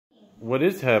What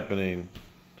is happening?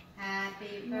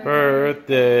 Happy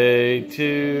Birthday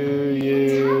to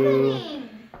you.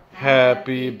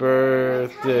 Happy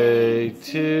birthday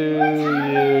to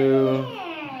you.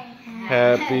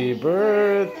 Happy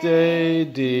birthday,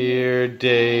 dear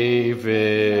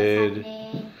David.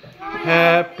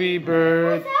 Happy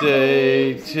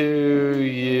birthday to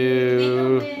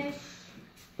you.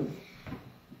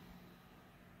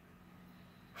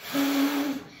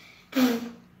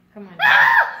 Come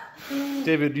on.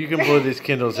 David, you can blow these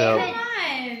candles out.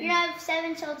 You're gonna have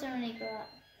 7 children when you grow up.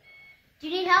 Do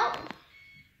you need help?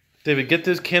 David, get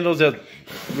those candles out.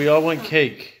 We all want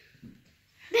cake.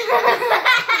 Do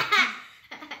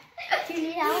you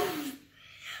need help?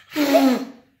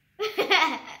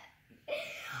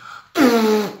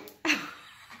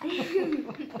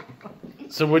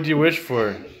 So what do you wish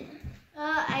for?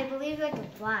 I believe I can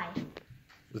fly.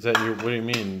 Is that your, what do you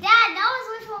mean? Dad, that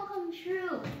was wish will come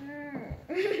true.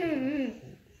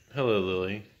 Hello,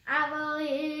 Lily. I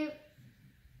believe.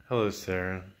 Hello,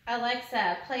 Sarah.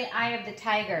 Alexa, play Eye of the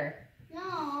Tiger.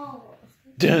 No.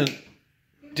 Dun,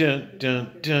 dun,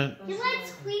 dun, dun. He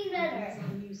likes Queen better.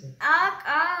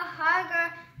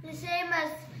 Hagar, the same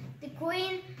as the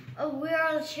Queen of We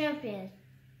Are the Champions.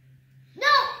 No!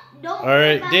 All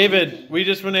right, David, we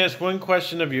just want to ask one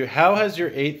question of you. How has your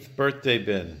 8th birthday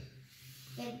been?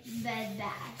 It's been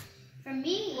bad. For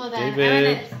me, Well, then,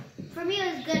 David. for me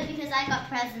it was good because I got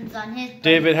presents on his birthday.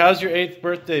 David, how's your 8th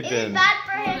birthday It was been? bad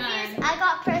for him because I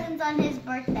got presents on his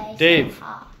birthday. Dave,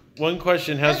 So, one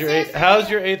question. How's your seriously, how's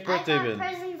your 8th birthday I got been?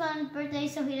 presents on his birthday,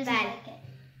 so he doesn't like it.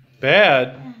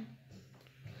 Bad?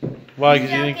 Why,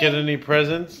 because you didn't Joking. get any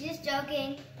presents? Just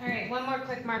joking. All right, one more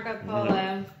quick Marco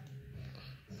Polo.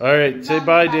 All right, say Bum,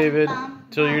 bye, bum, David, bum,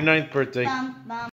 till your bum. 9th birthday. Bum, bum.